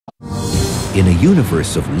In a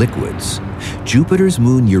universe of liquids, Jupiter's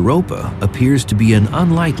moon Europa appears to be an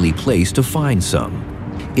unlikely place to find some.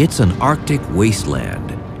 It's an Arctic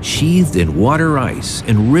wasteland, sheathed in water ice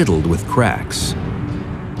and riddled with cracks.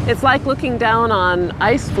 It's like looking down on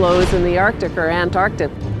ice floes in the Arctic or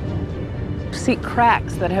Antarctic. You see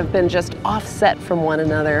cracks that have been just offset from one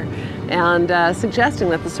another and suggesting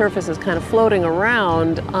that the surface is kind of floating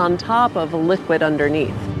around on top of a liquid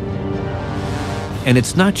underneath. And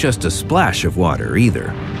it's not just a splash of water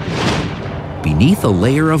either. Beneath a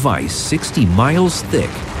layer of ice 60 miles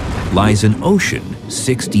thick lies an ocean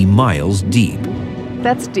 60 miles deep.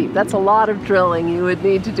 That's deep. That's a lot of drilling you would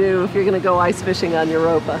need to do if you're going to go ice fishing on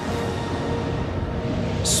Europa.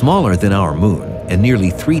 Smaller than our moon and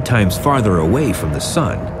nearly 3 times farther away from the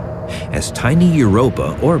sun, as tiny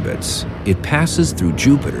Europa orbits, it passes through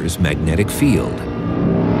Jupiter's magnetic field.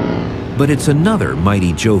 But it's another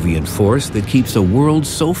mighty Jovian force that keeps a world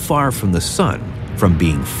so far from the sun from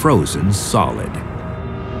being frozen solid.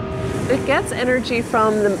 It gets energy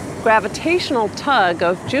from the gravitational tug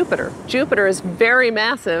of Jupiter. Jupiter is very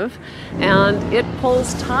massive, and it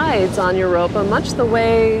pulls tides on Europa much the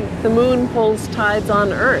way the moon pulls tides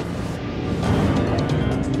on Earth.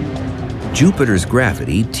 Jupiter's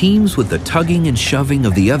gravity teams with the tugging and shoving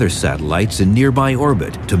of the other satellites in nearby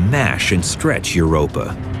orbit to mash and stretch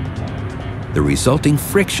Europa. The resulting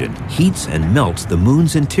friction heats and melts the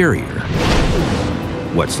moon's interior.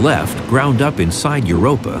 What's left, ground up inside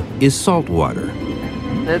Europa, is salt water.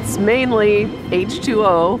 It's mainly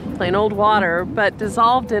H2O, plain old water, but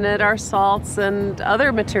dissolved in it are salts and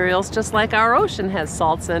other materials, just like our ocean has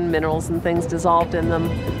salts and minerals and things dissolved in them.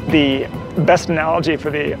 The best analogy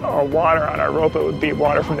for the water on Europa would be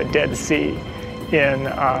water from the Dead Sea in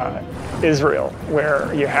Israel,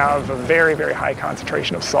 where you have a very, very high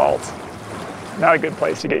concentration of salts. Not a good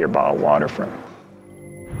place to get your bottled water from.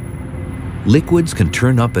 Liquids can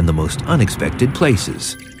turn up in the most unexpected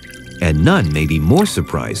places, and none may be more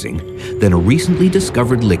surprising than a recently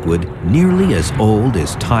discovered liquid nearly as old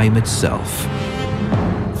as time itself.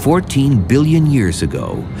 14 billion years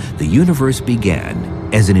ago, the universe began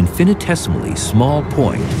as an infinitesimally small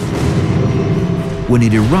point when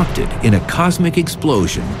it erupted in a cosmic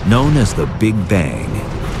explosion known as the Big Bang.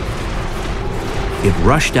 It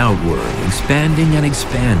rushed outward, expanding and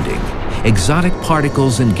expanding, exotic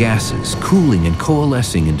particles and gases cooling and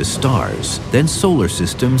coalescing into stars, then solar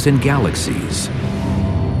systems and galaxies.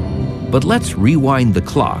 But let's rewind the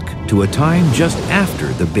clock to a time just after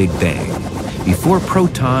the Big Bang, before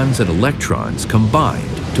protons and electrons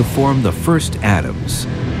combined to form the first atoms.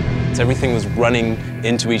 So everything was running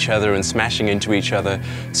into each other and smashing into each other,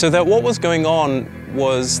 so that what was going on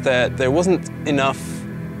was that there wasn't enough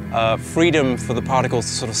freedom for the particles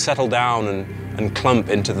to sort of settle down and clump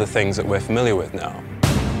into the things that we're familiar with now.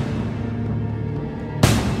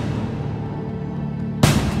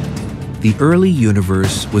 The early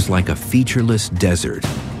universe was like a featureless desert,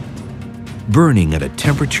 burning at a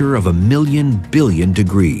temperature of 1,000,000 billion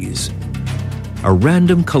degrees. A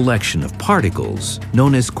random collection of particles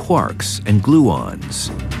known as quarks and gluons.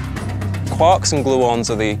 Quarks and gluons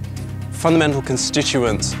are the fundamental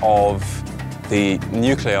constituents of the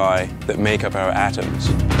nuclei that make up our atoms.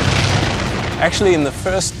 Actually, in the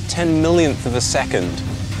first 10 millionth of a second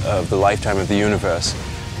of the lifetime of the universe,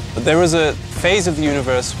 there was a phase of the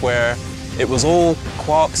universe where it was all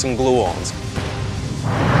quarks and gluons.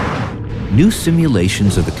 New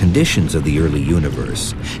simulations of the conditions of the early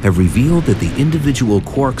universe have revealed that the individual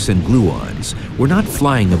quarks and gluons were not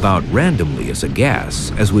flying about randomly as a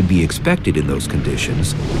gas, as would be expected in those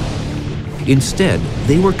conditions. Instead,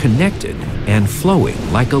 they were connected and flowing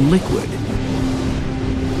like a liquid.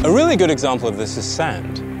 A really good example of this is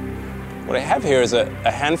sand. What I have here is a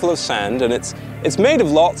handful of sand, and it's made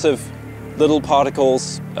of lots of little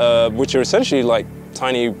particles, which are essentially like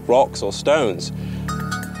tiny rocks or stones.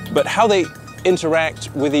 But how they interact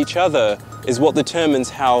with each other is what determines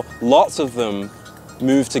how lots of them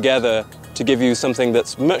move together to give you something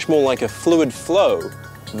that's much more like a fluid flow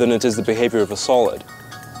than it is the behavior of a solid.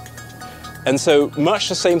 And so much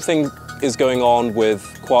the same thing is going on with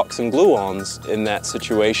quarks and gluons in that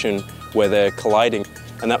situation where they're colliding.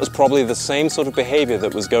 And that was probably the same sort of behavior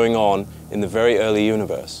that was going on in the very early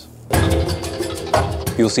universe.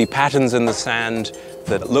 You'll see patterns in the sand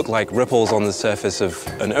that look like ripples on the surface of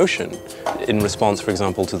an ocean in response, for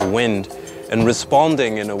example, to the wind, and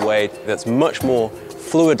responding in a way that's much more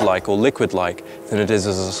fluid-like or liquid-like than it is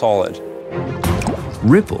as a solid.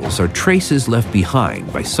 Ripples are traces left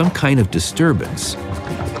behind by some kind of disturbance.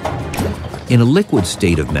 In a liquid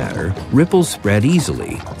state of matter, ripples spread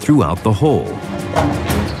easily throughout the whole.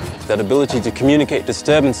 that ability to communicate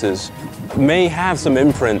disturbances, may have some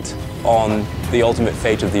imprint on the ultimate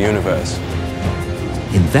fate of the universe.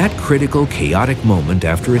 In that critical, chaotic moment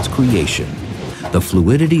after its creation, the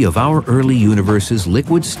fluidity of our early universe's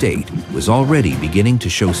liquid state was already beginning to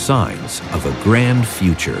show signs of a grand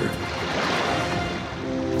future.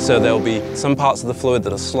 So there'll be some parts of the fluid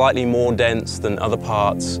that are slightly more dense than other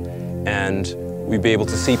parts, and we'll be able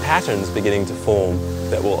to see patterns beginning to form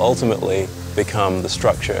that will ultimately become the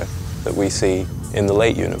structure that we see in the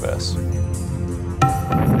late universe.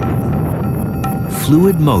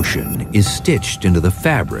 Fluid motion is stitched into the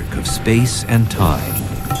fabric of space and time.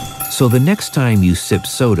 So the next time you sip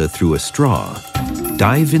soda through a straw,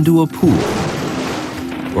 dive into a pool,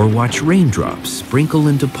 or watch raindrops sprinkle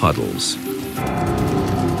into puddles,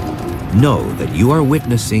 know that you are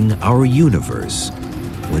witnessing our universe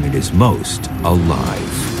when it is most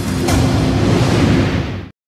alive.